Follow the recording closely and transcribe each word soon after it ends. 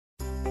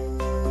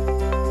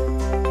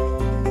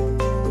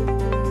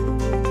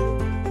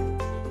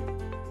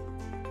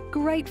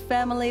great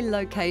family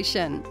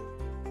location.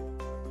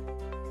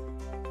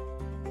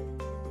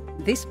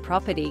 This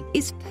property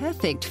is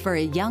perfect for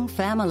a young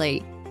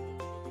family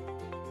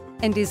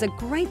and is a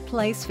great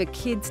place for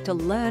kids to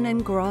learn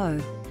and grow.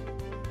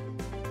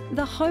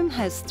 The home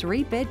has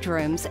 3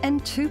 bedrooms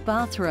and 2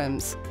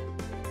 bathrooms,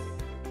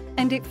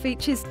 and it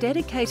features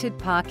dedicated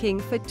parking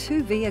for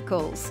 2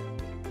 vehicles.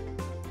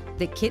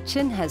 The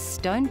kitchen has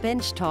stone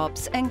bench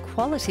tops and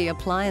quality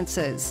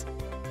appliances.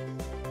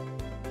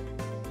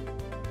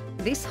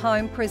 This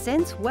home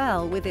presents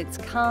well with its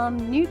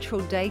calm,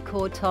 neutral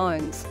decor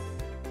tones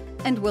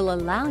and will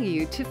allow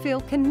you to feel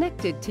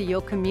connected to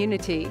your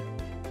community.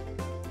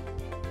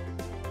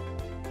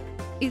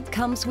 It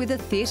comes with a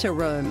theatre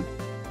room,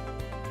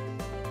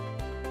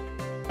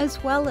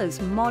 as well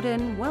as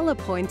modern,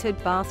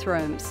 well-appointed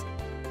bathrooms.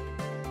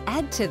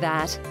 Add to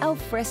that al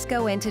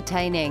fresco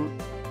entertaining.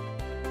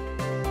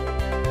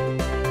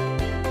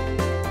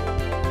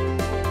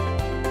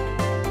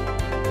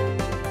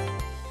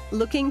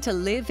 Looking to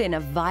live in a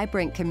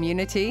vibrant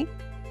community?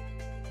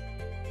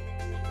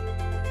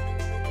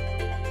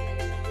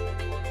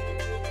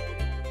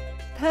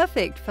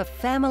 Perfect for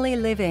family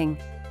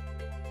living.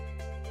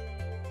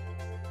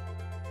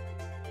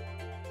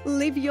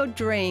 Live your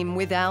dream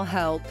with our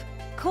help.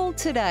 Call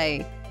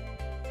today